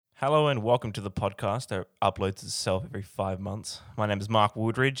Hello and welcome to the podcast that uploads itself every 5 months. My name is Mark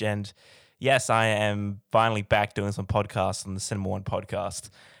Woodridge, and yes, I am finally back doing some podcasts on the Cinema One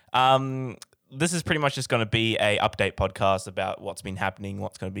podcast. This is pretty much just going to be a update podcast about what's been happening,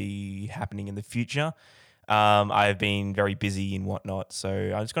 what's going to be happening in the future. I've been very busy and whatnot, so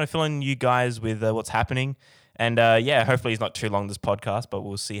I'm just going to fill in you guys with what's happening. And hopefully it's not too long, this podcast, but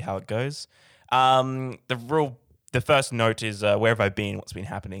we'll see how it goes. The first note is where have I been, what's been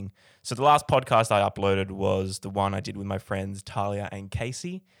happening. So the last podcast I uploaded was the one I did with my friends Talia and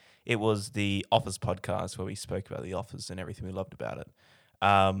Casey. It was the Office podcast where we spoke about the Office and everything we loved about it.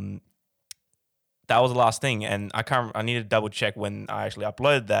 That was the last thing, and I need to double check when I actually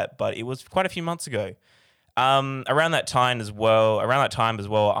uploaded that, but it was quite a few months ago. Around that time as well,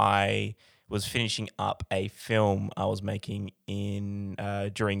 I was finishing up a film I was making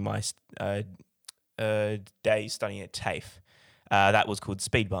during my days studying at TAFE. That was called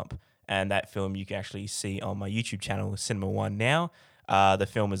Speed Bump, and that film you can actually see on my YouTube channel, Cinema One now. The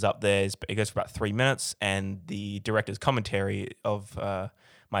film is up there. It goes for about 3 minutes, and the director's commentary of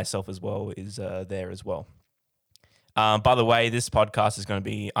myself as well is there as well. By the way, this podcast is going to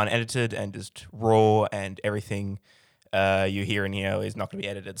be unedited and just raw, and everything you hear in here is not going to be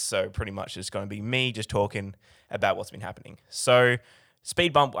edited. So pretty much it's going to be me just talking about what's been happening. So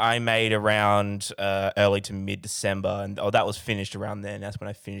Speed Bump I made around early to mid-December, and that was finished around then. That's when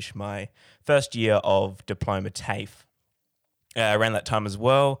I finished my first year of diploma TAFE. Around that time as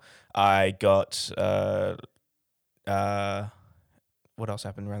well, I got... what else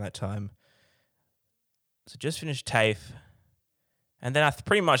happened around that time? So just finished TAFE, and then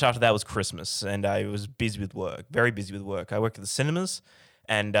pretty much after that was Christmas, and I was busy with work, very busy with work. I worked at the cinemas,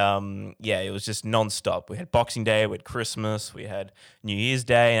 and it was just non-stop. We had Boxing Day, we had Christmas, we had New Year's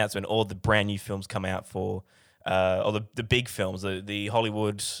Day, and that's when all the brand new films come out for, or the big films, the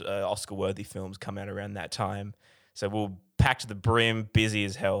Hollywood Oscar-worthy films come out around that time. So we were packed to the brim, busy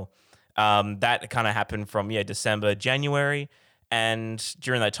as hell. That kind of happened from December, January. And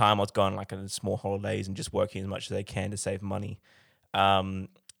during that time, I was going on small holidays and just working as much as I can to save money.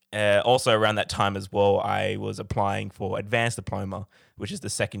 Also around that time as well, I was applying for advanced diploma, which is the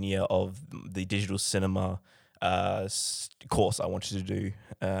second year of the digital cinema course I wanted to do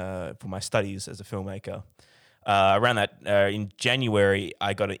for my studies as a filmmaker. Around that, in January,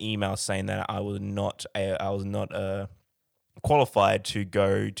 I got an email saying that I was not qualified to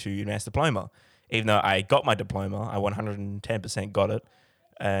go to advanced diploma. Even though I got my diploma, I 110% got it.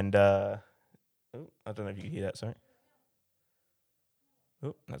 And I don't know if you can hear that, sorry.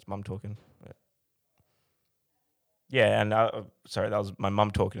 Oh, that's Mum talking. Yeah, and sorry, that was my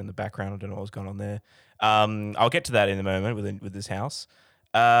mum talking in the background. I don't know what was going on there. I'll get to that in a moment with this house.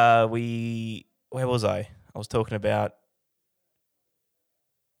 Where was I? I was talking about...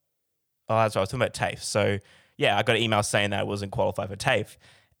 Oh, that's right, I was talking about TAFE. So, yeah, I got an email saying that I wasn't qualified for TAFE.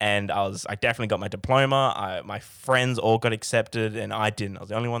 And I definitely got my diploma. My friends all got accepted, and I didn't. I was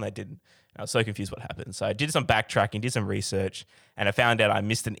the only one that didn't. I was so confused what happened. So I did some backtracking, did some research, and I found out I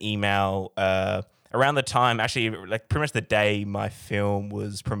missed an email around the time, actually, pretty much the day my film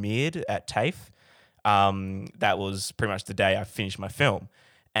was premiered at TAFE. That was pretty much the day I finished my film.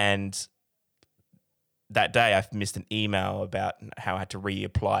 And that day I missed an email about how I had to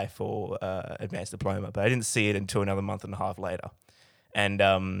reapply for advanced diploma, but I didn't see it until another month and a half later. And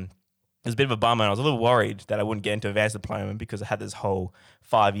it was a bit of a bummer, and I was a little worried that I wouldn't get into advanced diploma because I had this whole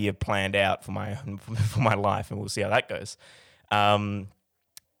 5-year planned out for my life, and we'll see how that goes.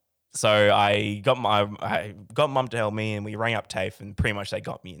 So I got Mum to help me, and we rang up TAFE, and pretty much they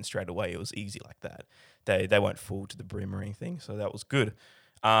got me in straight away. It was easy like that. They weren't full to the brim or anything, so that was good.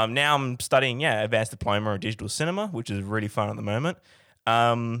 Now I'm studying advanced diploma of digital cinema, which is really fun at the moment.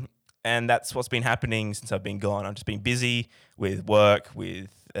 And that's what's been happening since I've been gone. I've just been busy with work,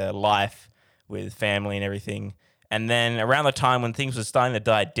 with life, with family and everything. And then around the time when things were starting to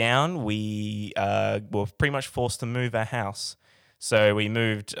die down, we were pretty much forced to move our house. So we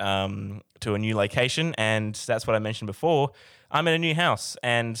moved to a new location, and that's what I mentioned before. I'm in a new house,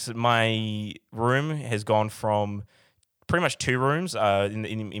 and my room has gone from pretty much 2 rooms.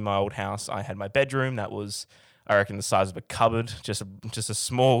 In my old house, I had my bedroom that was, I reckon, the size of a cupboard, just a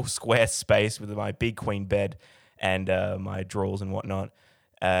small square space with my big queen bed and my drawers and whatnot.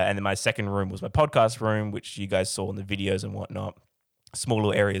 And then my second room was my podcast room, which you guys saw in the videos and whatnot. Small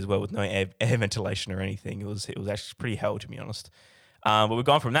little area as well with no air ventilation or anything. It was actually pretty hell, to be honest. But we've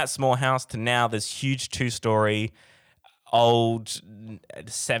gone from that small house to now this huge 2-story, old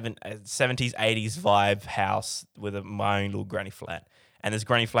 70s, 80s vibe house with my own little granny flat. And this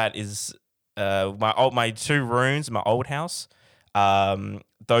granny flat is my 2 rooms in my old house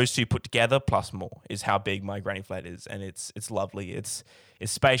Those two put together plus more is how big my granny flat is, and it's lovely. It's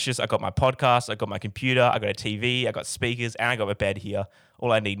spacious. I got my podcast, I got my computer, I got a TV, I got speakers, and I got a bed here.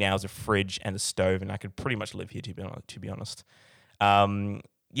 All I need now is a fridge and a stove, and I could pretty much live here to be honest.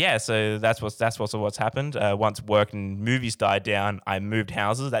 Yeah, so that's what's happened. Once work and movies died down, I moved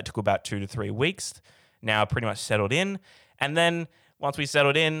houses. That took about 2 to 3 weeks. Now pretty much settled in, and then once we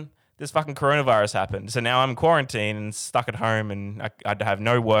settled in, this fucking coronavirus happened. So now I'm quarantined and stuck at home, and I have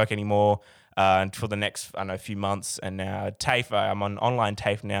no work anymore for the next, I don't know, few months. And now TAFE, I'm on online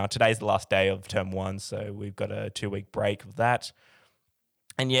TAFE now. Today's the last day of term 1, so we've got a 2-week break of that.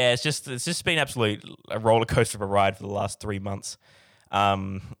 And yeah, it's just been a roller coaster of a ride for the last 3 months.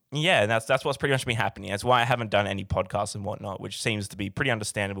 Yeah, and that's what's pretty much been happening. That's why I haven't done any podcasts and whatnot, which seems to be pretty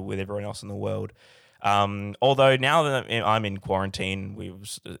understandable with everyone else in the world. Although now that I'm in quarantine, we're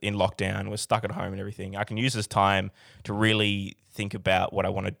in lockdown, we're stuck at home and everything, I can use this time to really think about what I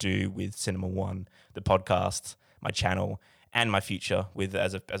want to do with Cinema One, the podcast, my channel, and my future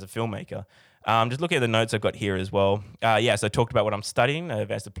as a filmmaker. Just looking at the notes I've got here as well. So I talked about what I'm studying,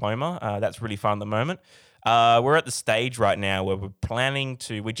 advanced diploma. That's really fun at the moment. We're at the stage right now where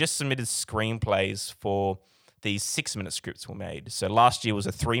we just submitted screenplays for these 6-minute scripts were made. So last year was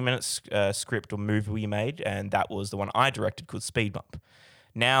a 3-minute script or movie we made, and that was the one I directed called Speed Bump.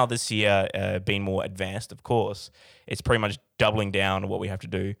 Now this year, being more advanced, of course, it's pretty much doubling down on what we have to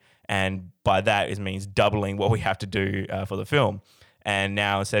do, and by that it means doubling what we have to do for the film. And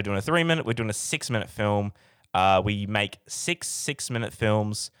now instead of doing a 3-minute, we're doing a 6-minute film. We make 6-minute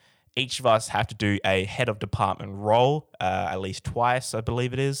films. Each of us have to do a head of department role at least twice, I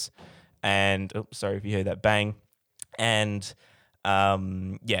believe it is. And sorry if you hear that bang. And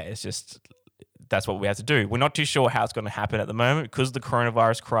it's just that's what we have to do. We're not too sure how it's going to happen at the moment because of the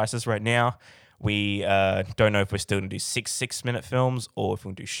coronavirus crisis right now. We don't know if we're still going to do 6-minute films or if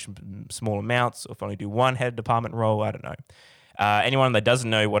we're going to do small amounts or if we only do one head of department role. I don't know. Anyone that doesn't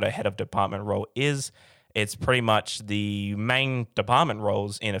know what a head of department role is, it's pretty much the main department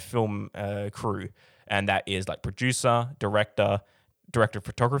roles in a film crew. And that is like producer, director of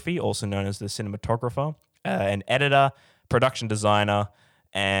photography, also known as the cinematographer, an editor, production designer,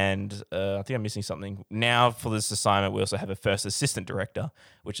 and I think I'm missing something. Now for this assignment, we also have a first assistant director,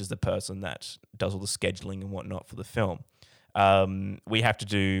 which is the person that does all the scheduling and whatnot for the film. We have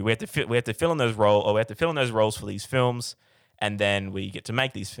to fill in those roles for these films, and then we get to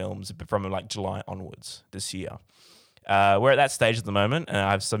make these films from like July onwards this year. We're at that stage at the moment, and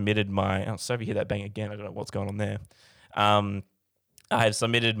I've submitted my. Oh, sorry if you hear that bang again. I don't know what's going on there. I have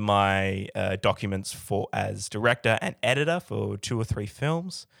submitted my documents as director and editor for 2 or 3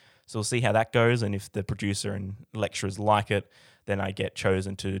 films. So we'll see how that goes, and if the producer and lecturers like it, then I get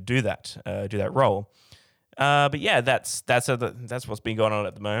chosen to do that role. But yeah, that's what's been going on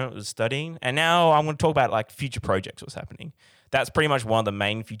at the moment with studying. And now I'm going to talk about like future projects, what's happening. That's pretty much one of the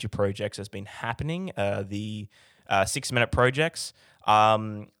main future projects that's been happening. The 6-minute projects.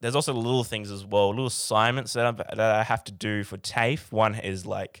 There's also little things as well, little assignments that I have to do for TAFE. One is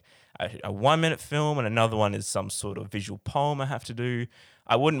like a 1-minute film, and another one is some sort of visual poem I have to do.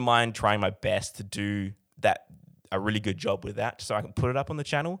 I wouldn't mind trying my best to do a really good job with that, so I can put it up on the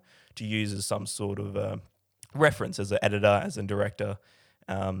channel to use as some sort of reference as an editor, as a director,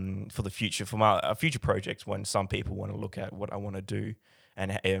 for the future, for my future projects when some people want to look at what I want to do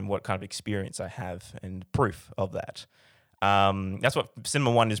and what kind of experience I have and proof of that. That's what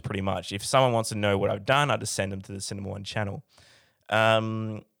Cinema One is pretty much. If someone wants to know what I've done, I just send them to the Cinema One channel.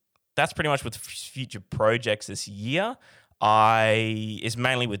 That's pretty much with future projects this year. Is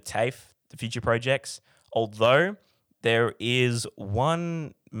mainly with TAFE, the future projects, although there is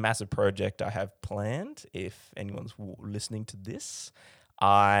one massive project I have planned. If anyone's listening to this,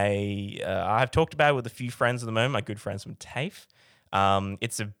 I've talked about it with a few friends at the moment, my good friends from TAFE.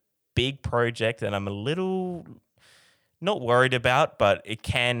 It's a big project that I'm a little not worried about, but it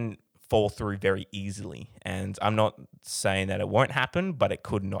can fall through very easily. And I'm not saying that it won't happen, but it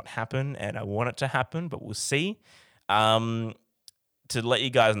could not happen, and I want it to happen, but we'll see. To let you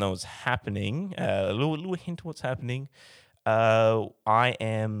guys know what's happening, a little hint of what's happening. I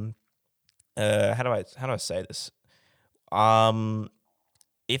am. How do I say this?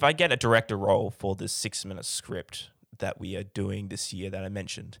 If I get a director role for this 6-minute script that we are doing this year that I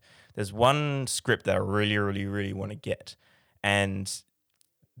mentioned, there's one script that I really, really, really want to get, and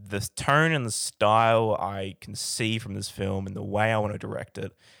the tone and the style I can see from this film and the way I want to direct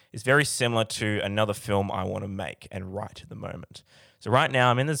it is very similar to another film I want to make and write at the moment. So right now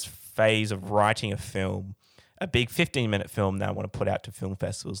I'm in this phase of writing a film a big 15-minute film that I want to put out to film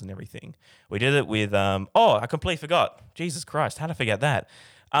festivals and everything. We did it with I completely forgot. Jesus Christ, how did I forget that?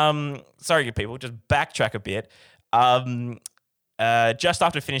 Sorry, people, just backtrack a bit. Just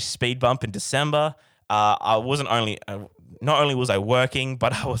after I finished Speed Bump in December, I wasn't only not only was I working,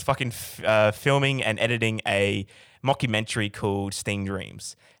 but I was fucking filming and editing a mockumentary called Steam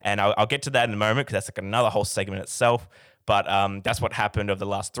Dreams. And I'll get to that in a moment because that's like another whole segment itself. But that's what happened over the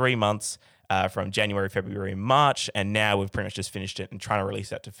last 3 months from January, February, and March. And now we've pretty much just finished it and trying to release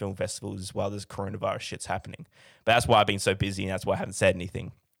that to film festivals while this coronavirus shit's happening. But that's why I've been so busy and that's why I haven't said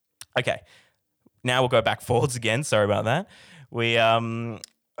anything. Okay, now we'll go back forwards again. Sorry about that. We, where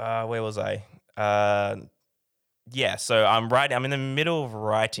was I? So I'm in the middle of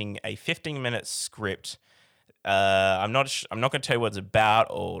writing a 15-minute script. I'm not going to tell you what it's about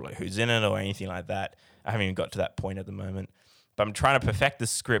or like who's in it or anything like that. I haven't even got to that point at the moment. But I'm trying to perfect the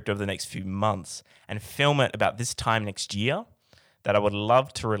script over the next few months and film it about this time next year that I would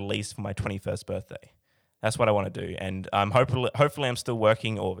love to release for my 21st birthday. That's what I want to do. And hopefully I'm still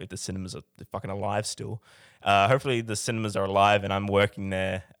working, or if the cinemas are fucking alive still. Hopefully the cinemas are alive and I'm working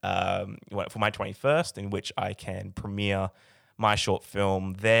there for my 21st, in which I can premiere my short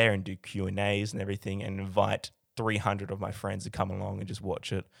film there and do Q&As and everything and invite 300 of my friends to come along and just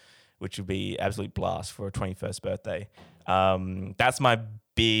watch it, which would be absolute blast for a 21st birthday. That's my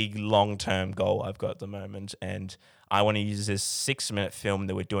big long-term goal I've got at the moment. And I want to use this 6-minute film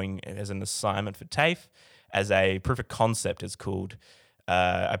that we're doing as an assignment for TAFE as a proof of concept. It's called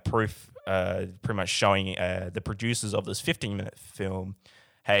a proof, pretty much showing the producers of this 15-minute film,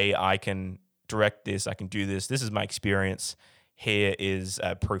 hey, I can direct this, I can do this, this is my experience, here is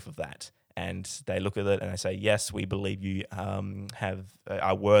proof of that. And they look at it and they say, yes, we believe you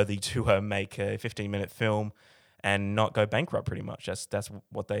are worthy to make a 15-minute film and not go bankrupt, pretty much. That's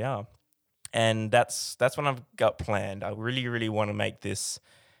what they are. And that's what I've got planned. I really, really want to make this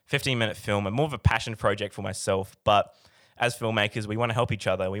 15-minute film and more of a passion project for myself. But as filmmakers, we want to help each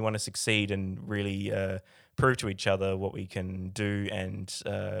other. We want to succeed and really prove to each other what we can do and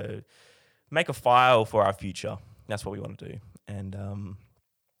make a file for our future. That's what we want to do. And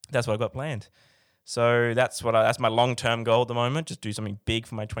that's what I've got planned. So that's my long-term goal at the moment. Just do something big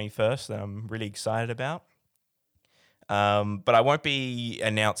for my 21st that I'm really excited about. But I won't be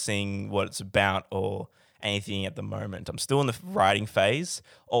announcing what it's about or anything at the moment. I'm still in the writing phase.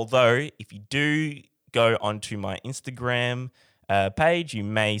 Although, if you do go onto my Instagram page, you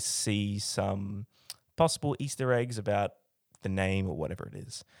may see some possible Easter eggs about the name or whatever it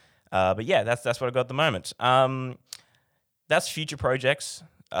is. But yeah, that's what I've got at the moment. That's future projects,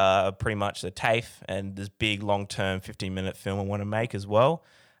 pretty much the TAFE and this big long-term 15-minute film I want to make as well.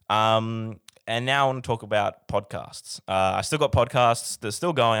 And now I want to talk about podcasts. I still got podcasts. They're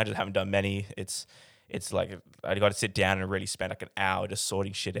still going. I just haven't done many. It's like I got to sit down and really spend like an hour just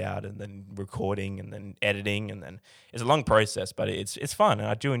sorting shit out and then recording and then editing. And then it's a long process, but it's fun and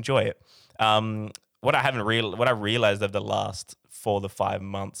I do enjoy it. What I realized over the last 4 to 5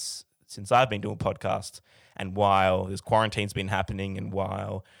 months since I've been doing podcasts and while this quarantine's been happening and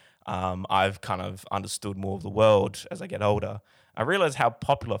while I've kind of understood more of the world as I get older, I realized how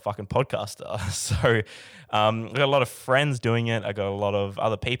popular fucking podcasts are. So I got a lot of friends doing it. I got a lot of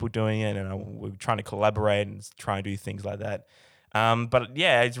other people doing it, and we're trying to collaborate and try and do things like that. But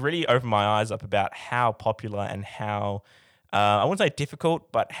yeah, it's really opened my eyes up about how popular and how, I wouldn't say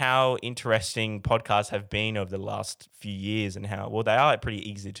difficult, but how interesting podcasts have been over the last few years and how, well, they are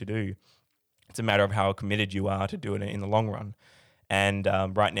pretty easy to do. It's a matter of how committed you are to do it in the long run. And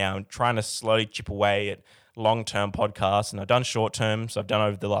right now, I'm trying to slowly chip away at long-term podcasts, and I've done short-term, so I've done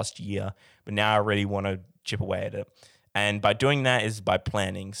over the last year, but now I really want to chip away at it. And by doing that is by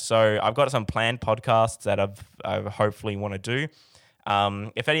planning. So I've got some planned podcasts that I hopefully want to do.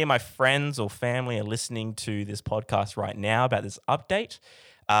 If any of my friends or family are listening to this podcast right now about this update,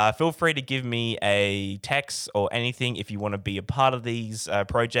 feel free to give me a text or anything if you want to be a part of these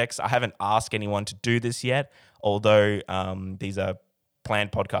projects. I haven't asked anyone to do this yet, although these are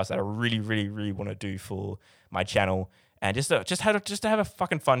planned podcasts that I really, really, really want to do for my channel, and just to have a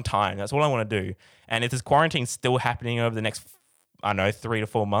fucking fun time. That's all I want to do. And if this quarantine's still happening over the next, 3 to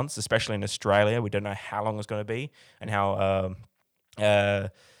 4 months, especially in Australia, we don't know how long it's going to be and how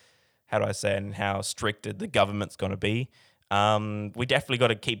and how strict the government's going to be. We definitely got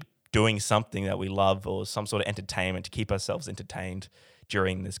to keep doing something that we love or some sort of entertainment to keep ourselves entertained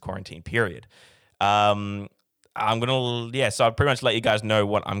during this quarantine period. So I'll pretty much let you guys know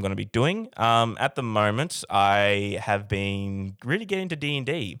what I'm going to be doing. At the moment, I have been really getting to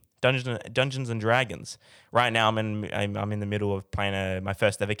D&D, Dungeons and Dragons. Right now, I'm in the middle of playing my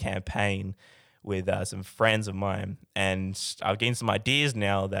first ever campaign with some friends of mine, and I've gained some ideas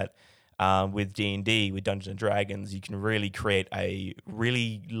now that with D&D, with Dungeons and Dragons, you can really create a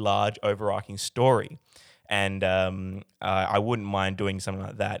really large overarching story. And I wouldn't mind doing something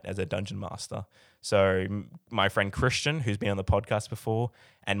like that as a dungeon master. So my friend Christian, who's been on the podcast before,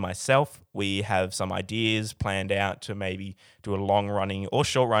 and myself, we have some ideas planned out to maybe do a long-running or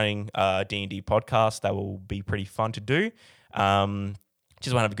short-running D&D podcast that will be pretty fun to do. Just want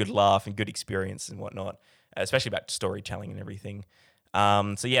to have a good laugh and good experience and whatnot, especially about storytelling and everything.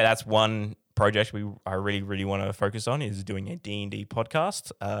 So yeah, that's one project I really, really want to focus on, is doing a D&D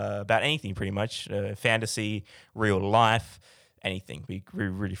podcast about anything pretty much, fantasy, real life, anything. Be really,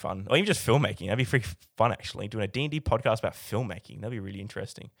 really fun. Or even just filmmaking. That'd be pretty fun, actually. Doing a D&D podcast about filmmaking. That'd be really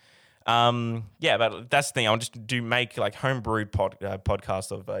interesting. Yeah, but that's the thing. I'll just make like homebrewed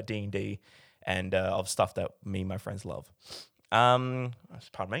podcast of D&D and of stuff that me and my friends love. Pardon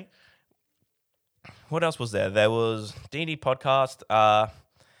me. What else was there? There was D&D podcast.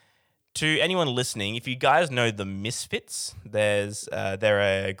 To anyone listening, if you guys know the Misfits,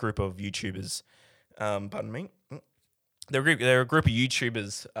 they're a group of YouTubers. Pardon me. They're a group of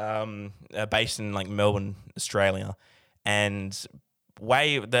YouTubers based in like Melbourne, Australia, and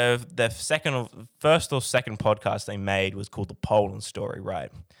the first or second podcast they made was called The Poland Story,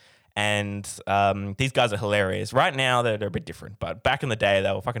 right? And these guys are hilarious. Right now, they're a bit different, but back in the day,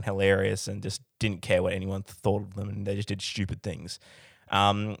 they were fucking hilarious and just didn't care what anyone thought of them, and they just did stupid things.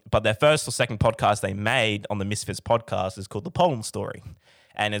 But their first or second podcast they made on the Misfits podcast is called The Poland Story,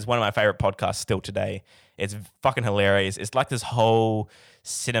 and it's one of my favorite podcasts still today. It's fucking hilarious. It's like this whole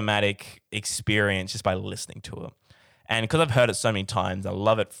cinematic experience just by listening to it. And because I've heard it so many times, I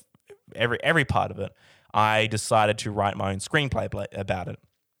love it, every part of it, I decided to write my own screenplay about it.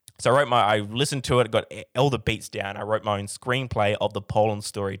 So I listened to it, got all the beats down. I wrote my own screenplay of The Poland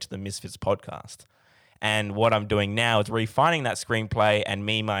Story to the Misfits podcast. And what I'm doing now is refining that screenplay, and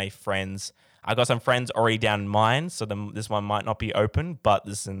me, my friends, I got some friends already down in mind, so this one might not be open, but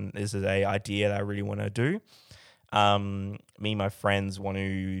this is a idea that I really want to do. Me and my friends want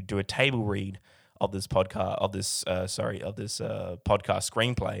to do a table read of this podcast, podcast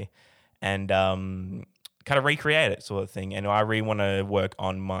screenplay, and kind of recreate it, sort of thing. And I really want to work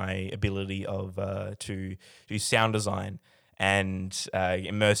on my ability of to do sound design and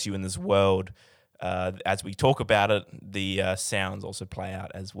immerse you in this world. As we talk about it, the sounds also play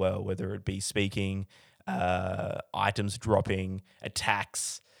out as well, whether it be speaking, items dropping,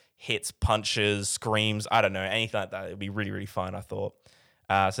 attacks, hits, punches, screams, I don't know, anything like that. It'd be really, really fun, I thought.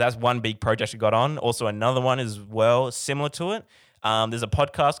 So that's one big project I got on. Also, another one as well, similar to it. There's a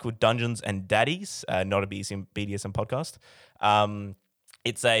podcast called Dungeons and Daddies, not a BDSM podcast.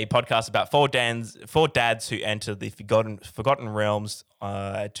 It's a podcast about four dads who enter the forgotten realms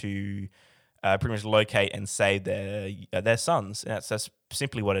to pretty much locate and save their sons. And that's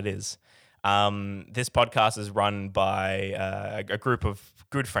simply what it is. This podcast is run by a group of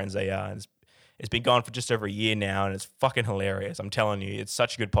good friends they are. It's been going for just over a year now, and it's fucking hilarious. I'm telling you, it's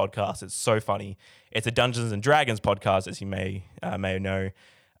such a good podcast. It's so funny. It's a Dungeons and Dragons podcast, as you may know.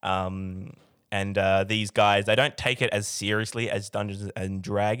 And these guys, they don't take it as seriously as Dungeons and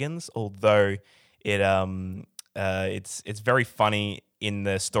Dragons, although it's very funny in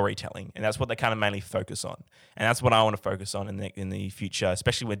the storytelling, and that's what they kind of mainly focus on. And that's what I want to focus on in the future,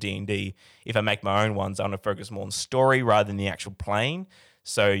 especially with D&D. If I make my own ones, I want to focus more on story rather than the actual playing.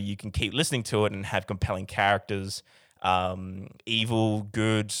 So you can keep listening to it and have compelling characters, evil,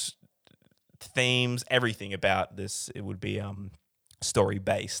 good themes, everything about this. It would be story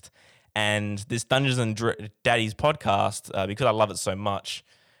based. And this Dungeons and Daddies podcast, because I love it so much,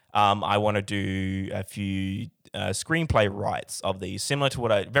 I want to do a few screenplay writes of these,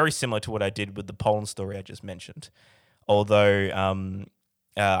 very similar to what I did with the Poland Story I just mentioned. Although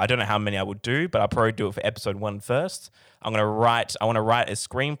I don't know how many I would do, but I'll probably do it for episode 1 first. I want to write a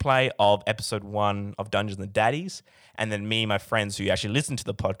screenplay of episode 1 of Dungeons and Daddies, and then me and my friends who actually listen to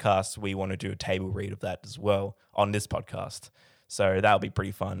the podcast, we want to do a table read of that as well on this podcast. So that'll be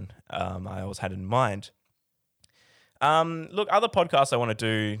pretty fun. I always had in mind. Look, other podcasts I want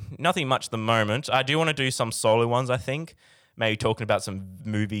to do, nothing much at the moment. I do want to do some solo ones, I think. Maybe talking about some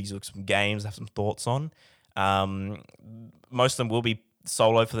movies or some games I have some thoughts on. Most of them will be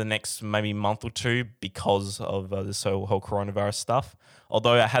solo for the next maybe month or two because of this whole coronavirus stuff.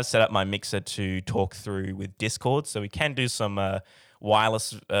 Although I have set up my mixer to talk through with Discord, so we can do some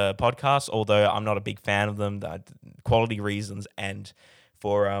wireless podcasts, although I'm not a big fan of them, quality reasons and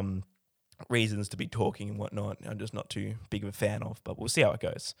for reasons to be talking and whatnot. I'm just not too big of a fan of, but we'll see how it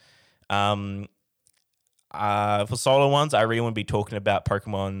goes. For solo ones, I really want to be talking about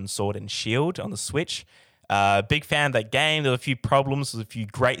Pokemon Sword and Shield on the Switch. Big fan of that game. There were a few problems. There's a few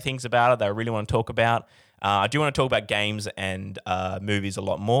great things about it that I really want to talk about. I do want to talk about games and movies a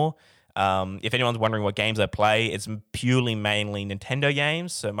lot more. If anyone's wondering what games I play, it's purely mainly Nintendo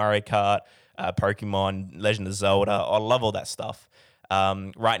games. So Mario Kart, Pokemon, Legend of Zelda. I love all that stuff.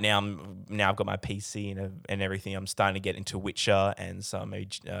 Right now, I've got my PC and everything. I'm starting to get into Witcher and some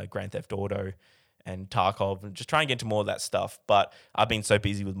Grand Theft Auto and Tarkov, and just trying to get into more of that stuff. But I've been so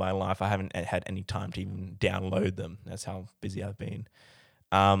busy with my life, I haven't had any time to even download them. That's how busy I've been.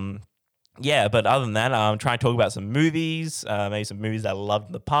 But other than that, I'm trying to talk about some movies, maybe some movies that I loved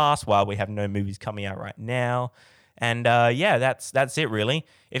in the past while we have no movies coming out right now. And that's it really.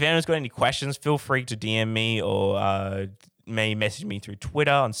 If anyone's got any questions, feel free to DM me or may message me through Twitter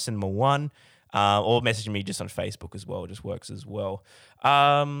on Cinema One. Or message me just on Facebook as well. It just works as well.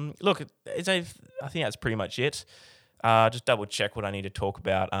 Look, I think that's pretty much it. Just double check what I need to talk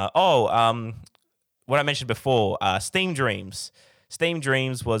about. What I mentioned before, Steam Dreams. Steam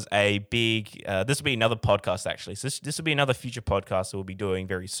Dreams was a big... this will be another podcast, actually. So this will be another future podcast that we'll be doing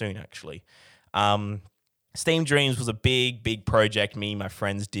very soon, actually. Steam Dreams was a big project me and my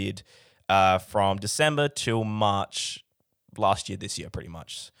friends did from December till March last year, this year, pretty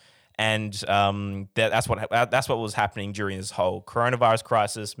much. And that's what was happening during this whole coronavirus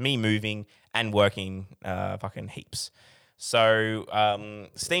crisis, me moving and working fucking heaps. So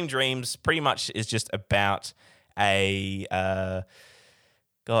Steam Dreams pretty much is just about a...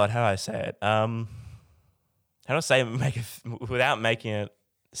 God, how do I say it? How do I say it without making it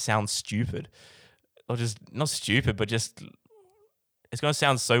sound stupid? Or just, not stupid, but just... It's going to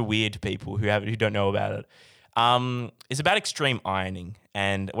sound so weird to people who don't know about it. It's about extreme ironing,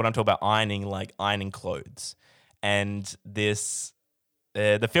 and when I'm talking about ironing, like ironing clothes. And this,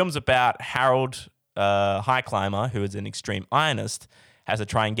 the film's about Harold Highclimber, who is an extreme ironist, has to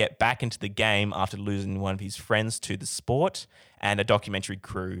try and get back into the game after losing one of his friends to the sport, and a documentary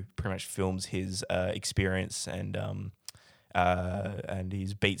crew pretty much films his experience and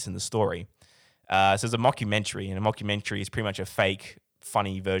his beats in the story. So it's a mockumentary, and a mockumentary is pretty much a fake,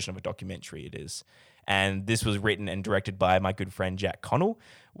 funny version of a documentary. It is. And this was written and directed by my good friend Jack Connell.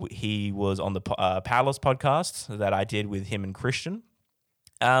 He was on the Powerless podcast that I did with him and Christian.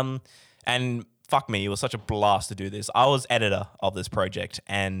 And fuck me, it was such a blast to do this. I was editor of this project,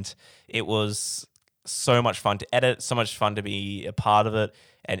 and it was so much fun to edit, so much fun to be a part of it,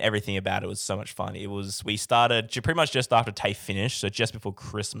 and everything about it was so much fun. We started pretty much just after TAFE finished, so just before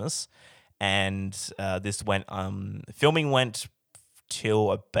Christmas, and filming went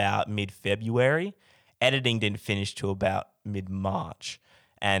till about mid-February. Editing didn't finish till about mid-March,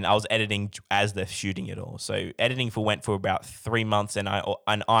 and I was editing as they're shooting it all. So editing went for about 3 months, and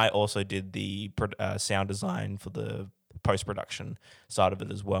I also did the sound design for the post-production side of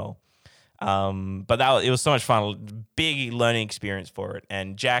it as well. But it was so much fun, big learning experience for it.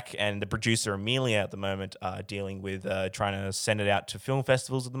 And Jack and the producer Amelia at the moment are dealing with trying to send it out to film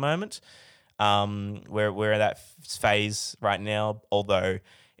festivals at the moment. We're at that phase right now, although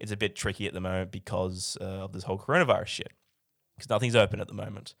it's a bit tricky at the moment because of this whole coronavirus shit, because nothing's open at the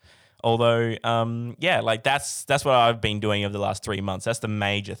moment. Although, that's what I've been doing over the last 3 months. That's the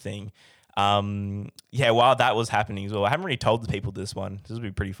major thing. While that was happening as well, I haven't really told the people this one. This would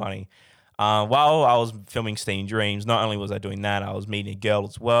be pretty funny. While I was filming Steam Dreams, not only was I doing that, I was meeting a girl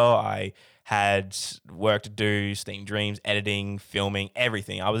as well. I had work to do, Steam Dreams, editing, filming,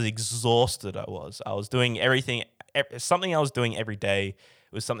 everything. I was exhausted. I was doing everything. Something I was doing every day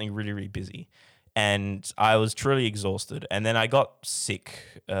was something really, really busy. And I was truly exhausted. And then I got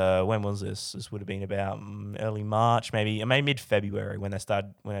sick. When was this? This would have been about early March, maybe mid-February when I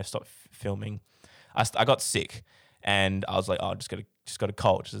stopped filming. I got sick, and I was like, oh, just got a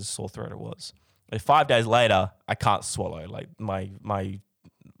cold, just a sore throat it was. And 5 days later, I can't swallow. Like my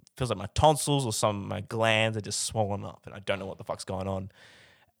feels like my tonsils or some of my glands are just swollen up, and I don't know what the fuck's going on.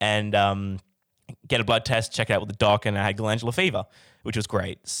 And get a blood test, check it out with the doc, and I had glandular fever, which was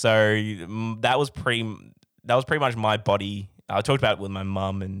great. So that was pretty much my body. I talked about it with my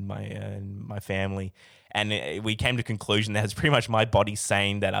mum and my family, and we came to the conclusion that it's pretty much my body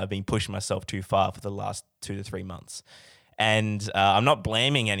saying that I've been pushing myself too far for the last 2 to 3 months. And I'm not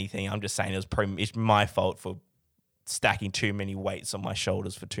blaming anything. I'm just saying it's my fault for stacking too many weights on my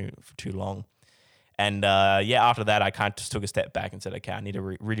shoulders for too long. And after that, I kind of just took a step back and said, okay, I need to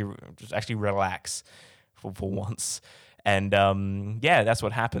really just actually relax for once. And that's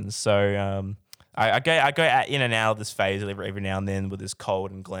what happens. So I go in and out of this phase every now and then with this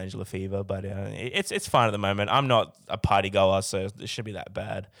cold and glandular fever, but it's fine at the moment. I'm not a party goer, so it shouldn't be that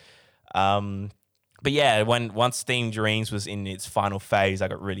bad. But yeah, once Steam Dreams was in its final phase, I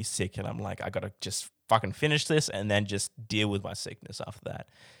got really sick, and I'm like, I gotta just fucking finish this and then just deal with my sickness after that.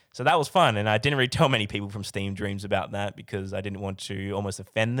 So that was fun, and I didn't really tell many people from Steam Dreams about that because I didn't want to almost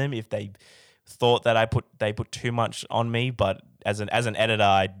offend them if they thought that they put too much on me. But as an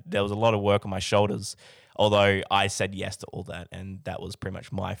editor, there was a lot of work on my shoulders. Although I said yes to all that, and that was pretty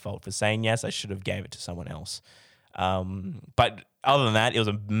much my fault for saying yes. I should have gave it to someone else. But other than that, it was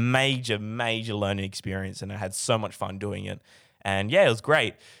a major learning experience, and I had so much fun doing it. And yeah, it was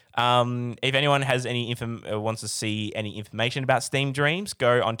great. If anyone has any wants to see any information about Steam Dreams,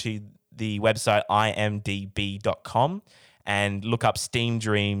 go onto the website imdb.com and look up Steam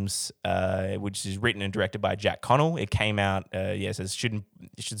Dreams, which is written and directed by Jack Connell. It came out, it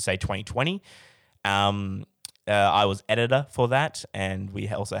should say 2020. I was editor for that, and we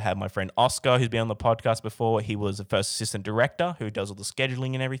also have my friend Oscar, who's been on the podcast before. He was the first assistant director who does all the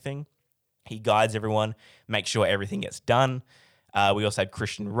scheduling and everything. He guides everyone, makes sure everything gets done. We also had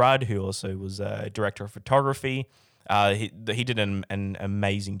Christian Rudd, who also was a director of photography. He did an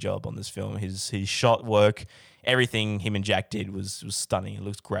amazing job on this film. His shot work, everything him and Jack did was stunning. It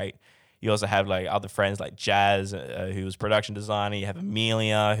looks great. You also have like other friends like Jazz, who was production designer. You have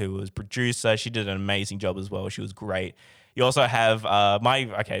Amelia, who was producer. She did an amazing job as well. She was great. You also have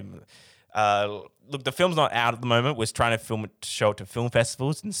look, the film's not out at the moment. We're trying to show it to film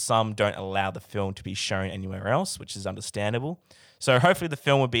festivals, and some don't allow the film to be shown anywhere else, which is understandable. So hopefully the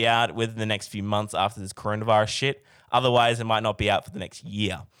film will be out within the next few months after this coronavirus shit. Otherwise, it might not be out for the next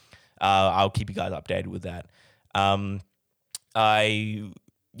year. I'll keep you guys updated with that.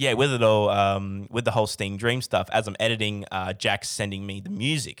 With it all, with the whole Steam Dream stuff, as I'm editing, Jack's sending me the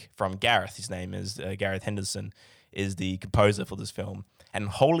music from Gareth. His name is Gareth Henderson, is the composer for this film. And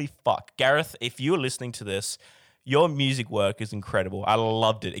holy fuck, Gareth, if you're listening to this, your music work is incredible. I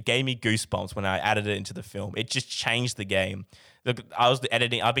loved it. It gave me goosebumps when I added it into the film. It just changed the game. Look, I've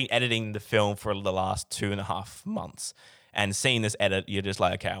been editing the film for the last 2.5 months. And seeing this edit, you're just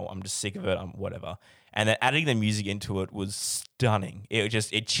like, okay, I'm just sick of it. I'm whatever. And then adding the music into it was stunning.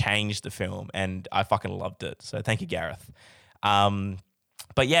 It changed the film, and I fucking loved it. So thank you, Gareth.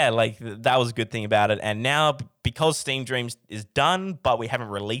 But yeah, like that was a good thing about it. And now, because Steam Dreams is done, but we haven't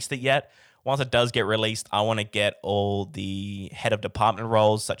released it yet, once it does get released, I want to get all the head of department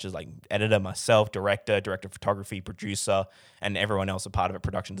roles, such as like editor, myself, director of photography, producer, and everyone else a part of it,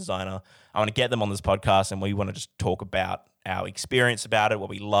 production designer. I want to get them on this podcast, and we want to just talk about our experience about it, what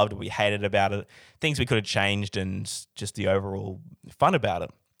we loved, what we hated about it, things we could have changed, and just the overall fun about it.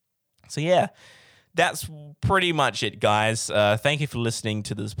 So yeah, that's pretty much it, guys. Thank you for listening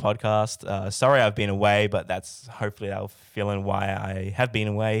to this podcast. Sorry I've been away, but that's hopefully I'll fill in why I have been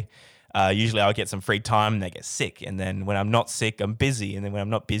away. Usually I'll get some free time and I get sick. And then when I'm not sick, I'm busy. And then when I'm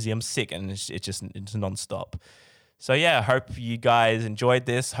not busy, I'm sick. And it's nonstop. So yeah, I hope you guys enjoyed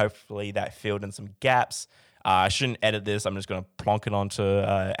this. Hopefully that filled in some gaps. I shouldn't edit this. I'm just going to plonk it onto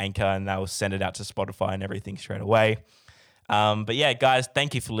Anchor, and that will send it out to Spotify and everything straight away. But yeah, guys,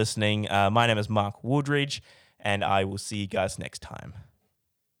 thank you for listening. My name is Mark Woodridge, and I will see you guys next time.